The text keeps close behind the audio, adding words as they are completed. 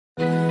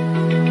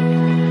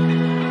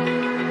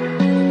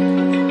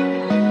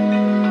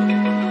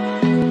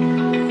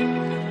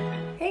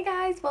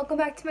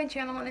welcome back to my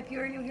channel, and if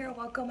you are new here,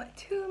 welcome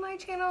to my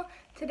channel.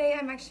 Today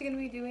I'm actually going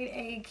to be doing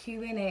a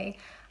Q&A.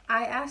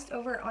 I asked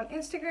over on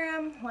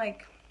Instagram,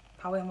 like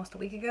probably almost a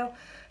week ago,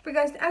 for you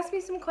guys to ask me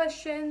some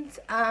questions,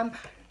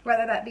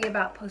 whether that be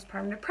about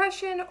postpartum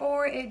depression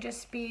or it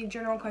just be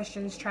general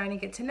questions trying to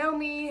get to know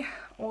me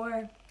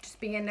or just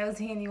being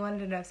nosy and you wanted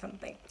to know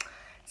something.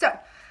 So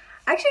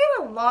I actually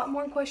got a lot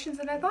more questions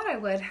than I thought I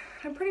would.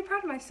 I'm pretty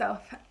proud of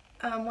myself.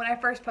 When I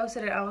first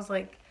posted it, I was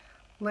like,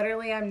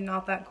 literally, I'm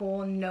not that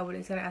cool and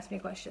nobody's gonna ask me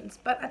questions.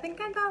 But I think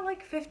I got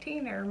like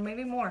 15 or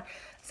maybe more.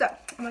 So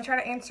I'm gonna try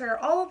to answer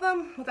all of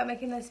them without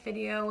making this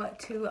video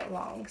too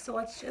long. So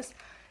let's just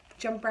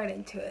jump right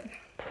into it.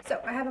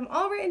 So I have them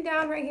all written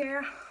down right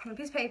here on a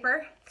piece of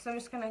paper. So I'm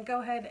just gonna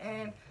go ahead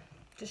and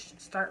just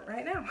start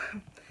right now.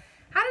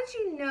 How did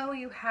you know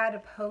you had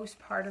a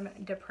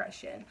postpartum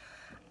depression?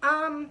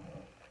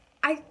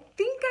 I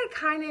think I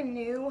kind of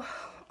knew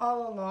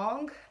all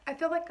along. I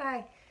feel like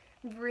I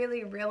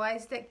really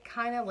realized it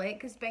kind of late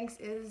because Banks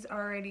is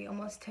already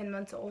almost 10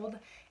 months old,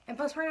 and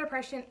postpartum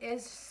depression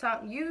is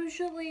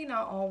usually,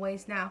 not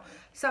always now,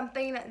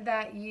 something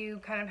that you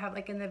kind of have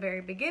like in the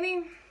very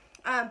beginning,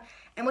 and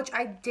which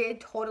I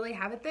did totally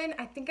have it then.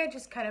 I think I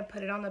just kind of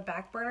put it on the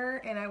back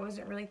burner and I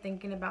wasn't really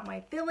thinking about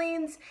my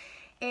feelings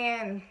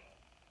and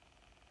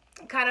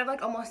kind of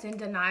like almost in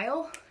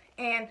denial.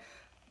 And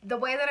the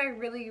way that I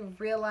really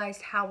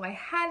realized how I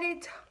had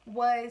it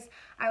was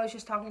I was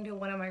just talking to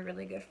one of my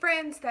really good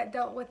friends that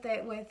dealt with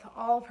it with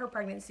all of her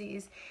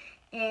pregnancies,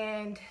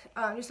 and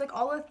just like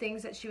all the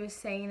things that she was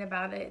saying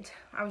about it,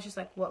 I was just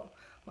like, whoa,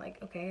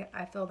 like, okay,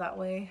 I feel that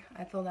way,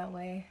 I feel that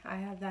way, I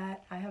have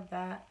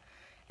that,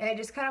 and it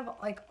just kind of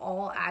like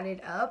all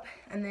added up.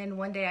 And then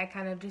one day I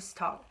kind of just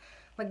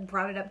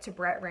brought it up to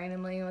Brett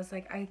randomly and was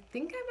like, I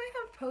think I might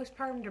have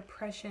postpartum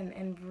depression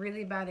and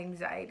really bad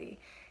anxiety.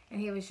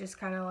 And he was just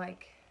kind of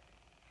like,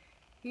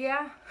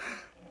 yeah,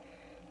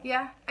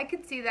 I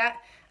could see that.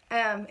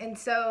 And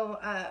so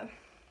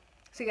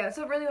yeah,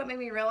 so really what made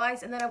me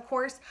realize. And then of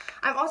course,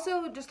 I'm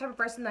also just the type of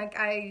person, like,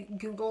 I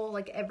Google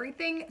like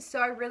everything. So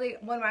I really,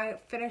 when I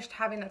finished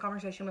having that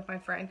conversation with my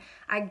friend,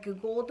 I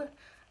Googled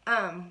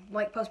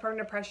like postpartum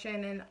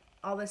depression and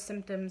all the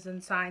symptoms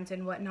and signs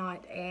and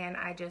whatnot. And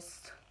I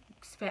just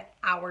spent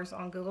hours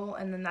on Google.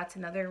 And then that's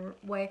another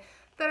way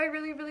that I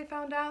really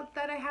found out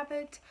that I have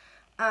it.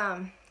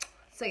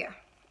 So yeah,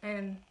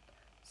 and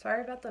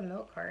sorry about the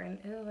milk carton.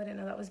 Ew, I didn't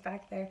know that was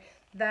back there.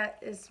 That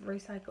is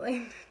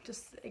recycling.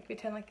 Just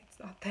pretend like it's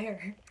not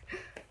there.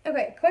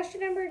 Okay, question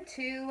number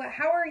 2.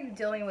 How are you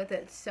dealing with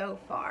it so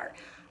far?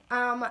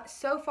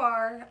 So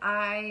far,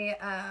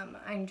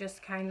 I'm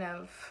just kind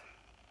of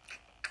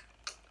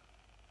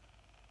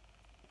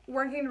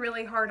working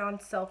really hard on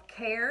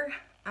self-care.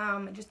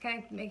 Just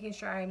kind of making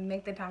sure I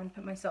make the time to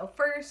put myself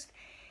first.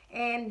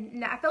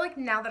 And I feel like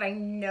now that I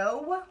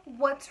know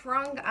what's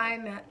wrong,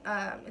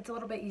 it's a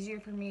little bit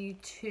easier for me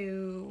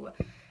to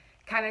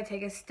kind of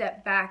take a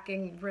step back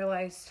and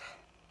realize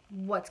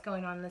what's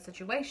going on in the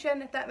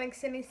situation, if that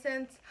makes any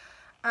sense.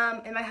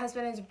 And my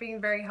husband is being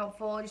very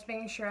helpful, just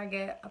making sure I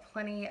get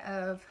plenty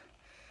of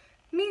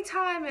me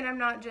time and I'm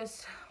not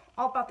just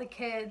all about the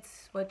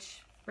kids, which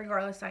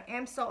regardless, I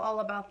am still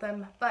all about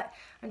them, but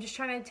I'm just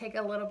trying to take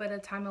a little bit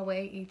of time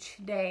away each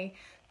day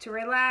to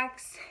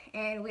relax.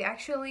 And we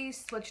actually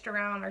switched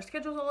around our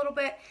schedules a little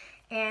bit,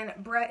 and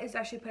Brett is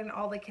actually putting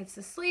all the kids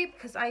to sleep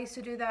because I used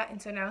to do that,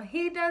 and so now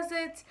he does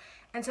it,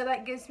 and so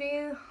that gives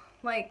me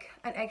like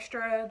an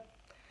extra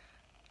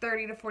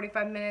 30 to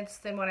 45 minutes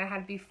than what I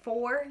had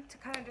before to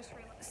kind of just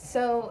relax.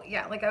 So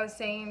yeah, like I was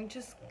saying,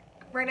 just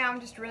right now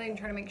I'm just really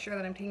trying to make sure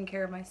that I'm taking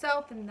care of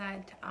myself and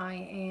that I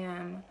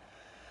am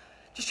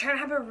just trying to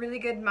have a really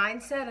good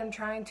mindset. I'm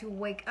trying to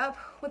wake up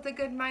with a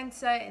good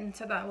mindset, and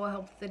so that will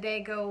help the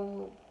day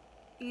go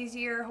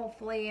easier,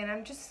 hopefully. And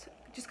I'm just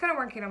kind of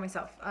working on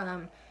myself.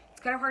 It's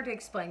kind of hard to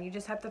explain. You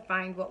just have to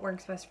find what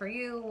works best for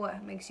you,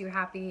 what makes you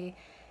happy,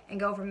 and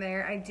go from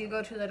there. I do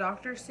go to the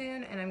doctor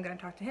soon, and I'm going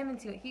to talk to him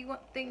and see what he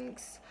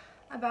thinks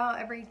about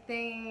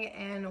everything,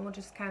 and we'll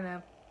just kind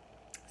of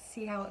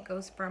see how it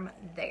goes from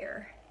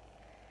there.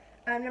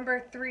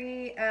 Number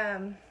 3,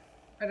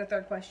 or the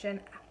third question,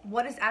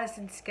 what is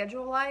Addison's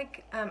schedule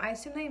like? I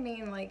assume they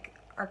mean like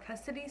our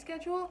custody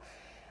schedule.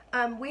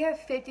 We have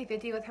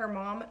 50-50 with her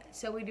mom,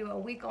 so we do a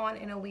week on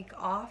and a week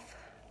off.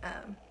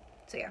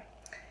 So yeah.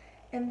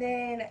 And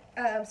then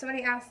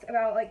somebody asked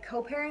about like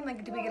co-parenting,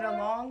 like do we get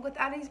along with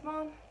Addie's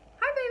mom?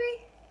 Hi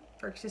baby.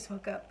 Brooks just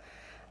woke up.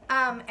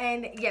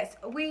 And yes,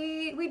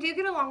 we do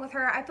get along with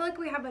her. I feel like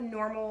we have a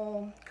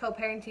normal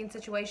co-parenting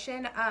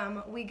situation.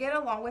 We get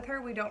along with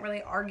her. We don't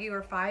really argue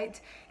or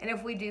fight. And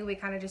if we do, we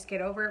kind of just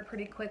get over it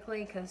pretty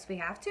quickly because we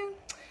have to.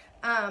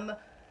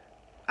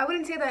 I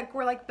wouldn't say that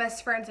we're like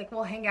best friends, like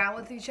we'll hang out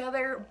with each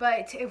other.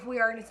 But if we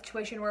are in a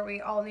situation where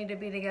we all need to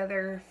be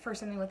together for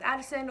something with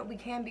Addison, we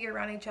can be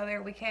around each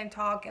other. We can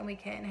talk and we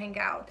can hang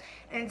out.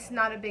 And it's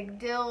not a big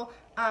deal.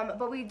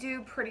 But we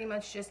do pretty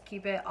much just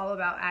keep it all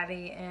about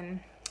Addie and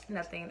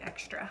nothing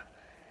extra.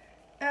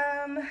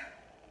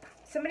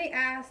 Somebody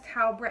asked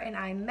how Brett and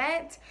I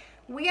met.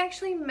 We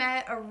actually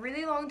met a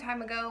really long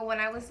time ago when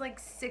I was like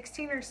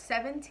 16 or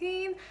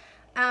 17,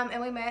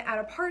 and we met at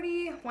a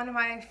party. One of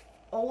my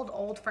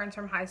old friends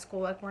from high school,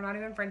 like we're not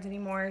even friends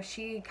anymore,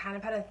 she kind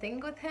of had a thing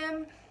with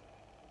him,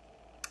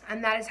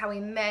 and that is how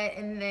we met.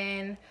 And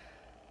then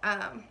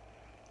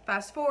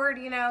fast forward,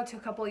 you know, to a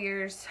couple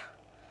years,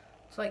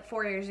 so like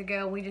 4 years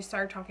ago, we just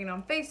started talking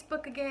on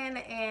Facebook again,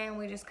 and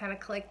we just kind of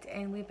clicked,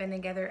 and we've been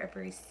together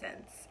ever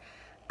since.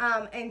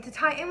 And to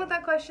tie in with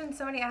that question,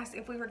 somebody asked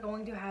if we were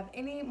going to have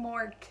any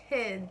more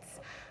kids.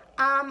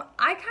 I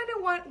kind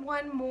of want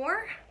one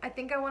more. I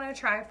think I want to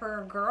try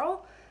for a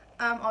girl.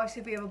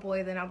 Obviously if we have a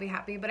boy, then I'll be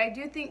happy, but I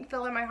do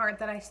feel in my heart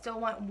that I still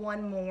want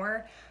one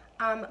more.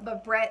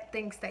 But Brett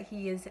thinks that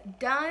he is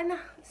done,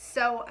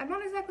 so I'm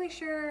not exactly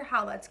sure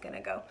how that's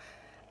gonna go.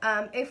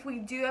 If we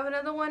do have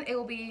another one, it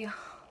will be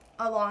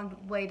a long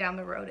way down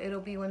the road.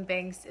 It'll be when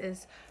Banks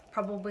is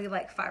probably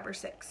like 5 or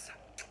 6.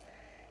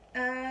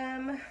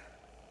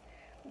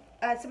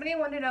 Somebody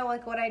wanted to know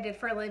like what I did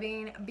for a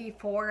living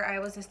before I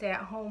was a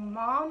stay-at-home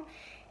mom,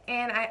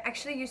 and I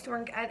actually used to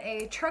work at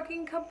a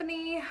trucking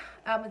company.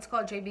 It's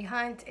called JB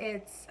Hunt.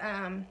 It's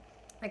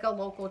like a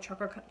local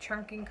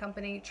trucking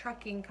company,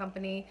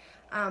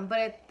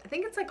 but I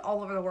think it's like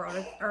all over the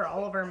world, or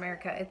all over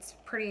America. It's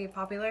pretty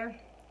popular.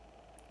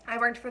 I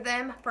worked for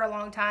them for a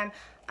long time,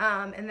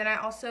 and then I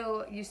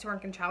also used to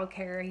work in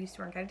childcare. I used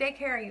to work at a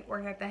daycare. I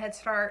worked at the Head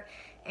Start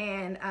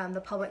and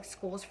the public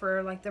schools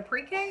for like the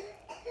pre-K.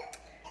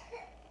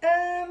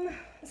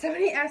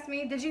 Somebody asked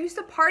me, did you used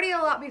to party a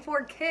lot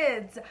before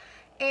kids?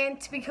 And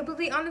to be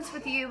completely honest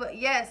with you,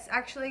 yes,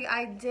 actually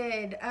I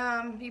did.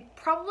 You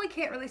probably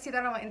can't really see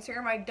that on my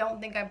Instagram. I don't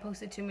think I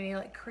posted too many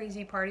like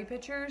crazy party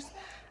pictures.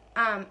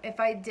 If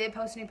I did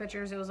post any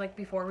pictures, it was like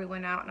before we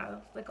went out and I was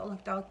like, I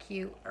looked all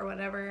cute or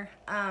whatever.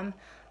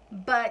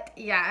 But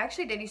yeah, I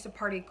actually did used to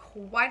party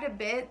quite a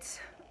bit,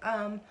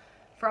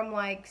 from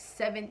like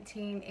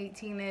 17,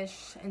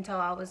 18-ish until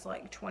I was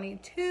like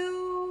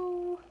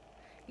 22.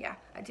 Yeah,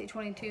 I'd say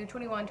 22,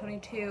 21,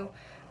 22.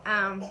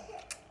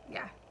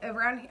 Yeah,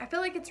 around, I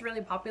feel like it's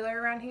really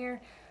popular around here.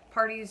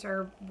 Parties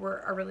are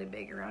really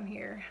big around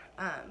here.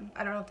 I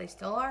don't know if they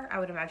still are. I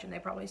would imagine they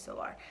probably still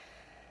are.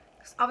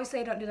 Obviously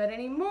I don't do that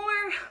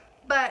anymore,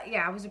 but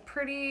yeah, I was a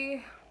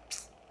pretty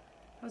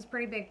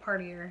big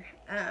partier.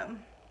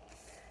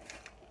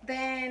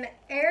 Then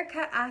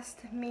Erica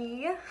asked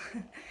me,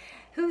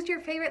 who's your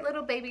favorite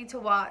little baby to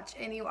watch?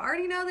 And you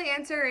already know the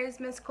answer is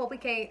Miss Colby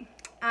Kate.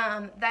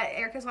 That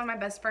Erica's one of my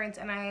best friends,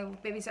 and I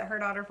babysit her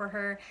daughter for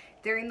her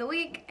during the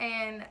week,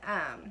 and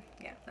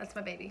yeah, that's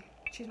my baby.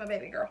 She's my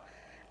baby girl.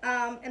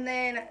 And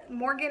then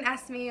Morgan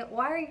asked me,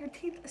 why are your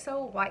teeth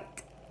so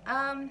white?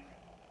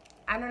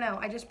 I don't know,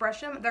 I just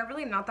brush them. They're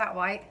really not that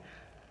white.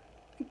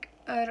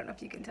 I don't know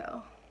if you can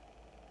tell.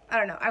 I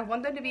don't know, I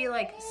want them to be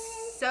like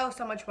so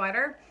much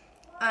whiter.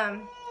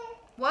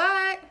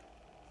 What?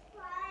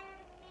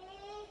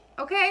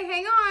 Okay,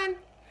 hang on.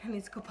 I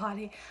need to go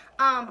potty.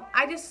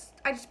 I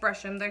just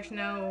brush them. There's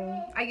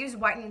no, I use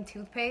whitening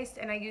toothpaste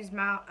and I use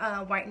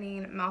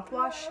whitening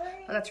mouthwash,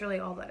 but that's really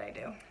all that I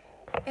do.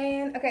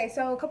 And okay,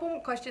 so a couple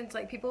more questions.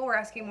 Like, people were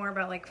asking more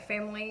about like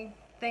family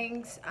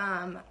things.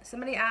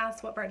 Somebody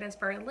asked what Brett does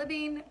for a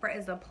living. Brett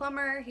is a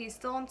plumber. He's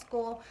still in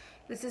school.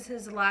 This is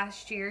his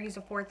last year. He's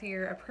a 4th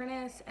year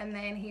apprentice, and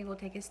then he will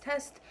take his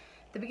test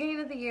the beginning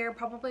of the year,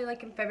 probably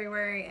like in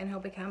February, and he'll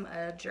become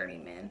a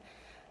journeyman.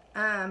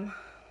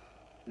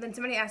 Then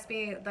somebody asked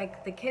me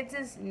like the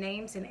kids'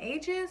 names and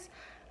ages.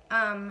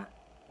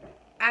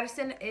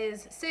 Addison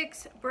is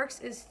 6, Brooks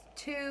is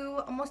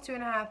 2, almost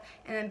 2.5,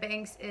 and then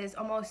Banks is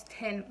almost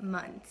 10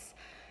 months.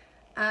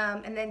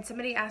 And then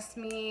somebody asked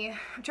me,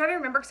 I'm trying to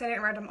remember because I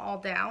didn't write them all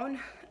down.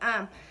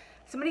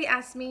 Somebody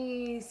asked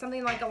me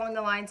something like along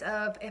the lines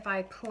of if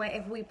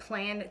we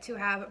planned to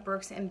have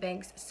Brooks and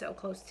Banks so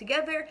close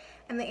together,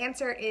 and the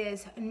answer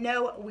is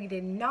no, we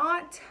did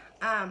not.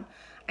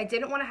 I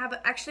didn't want to have,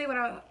 actually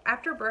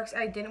after Brooks,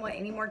 I didn't want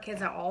any more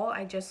kids at all.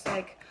 I just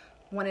like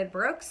wanted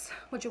Brooks,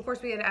 which of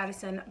course we had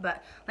Addison,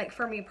 but like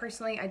for me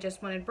personally, I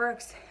just wanted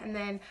Brooks. And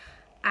then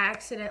I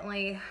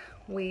accidentally,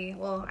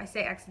 well, I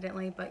say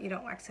accidentally, but you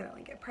don't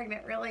accidentally get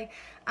pregnant really.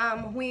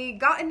 We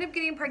ended up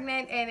getting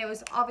pregnant, and it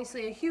was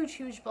obviously a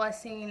huge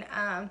blessing.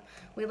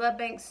 We love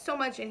Banks so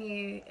much, and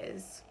he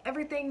is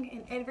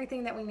everything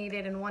that we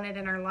needed and wanted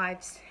in our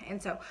lives.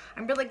 And so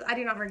I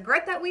do not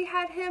regret that we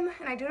had him,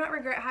 and I do not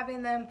regret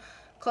having them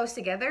close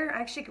together.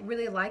 I actually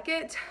really like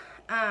it.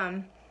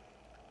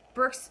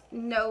 Brooks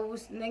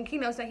knows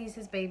that he's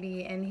his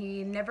baby, and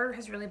he never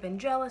has really been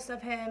jealous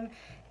of him,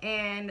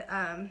 and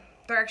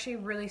they're actually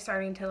really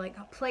starting to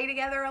like play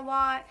together a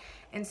lot,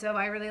 and so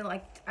I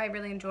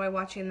really enjoy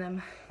watching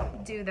them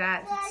do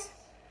that.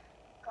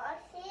 Car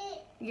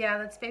seat? Yeah,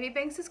 that's baby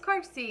Banks'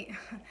 car seat.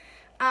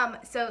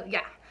 So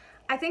yeah,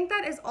 I think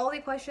that is all the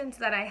questions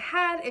that I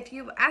had. If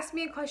you asked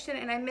me a question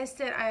and I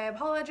missed it, I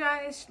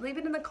apologize. Leave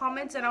it in the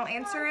comments and I'll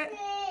answer it.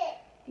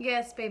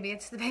 Yes, baby,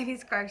 it's the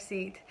baby's car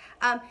seat.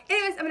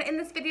 Anyways, I'm gonna end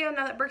this video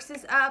now that Brooks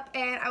is up,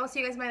 and I will see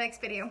you guys in my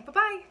next video.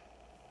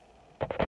 Bye-bye.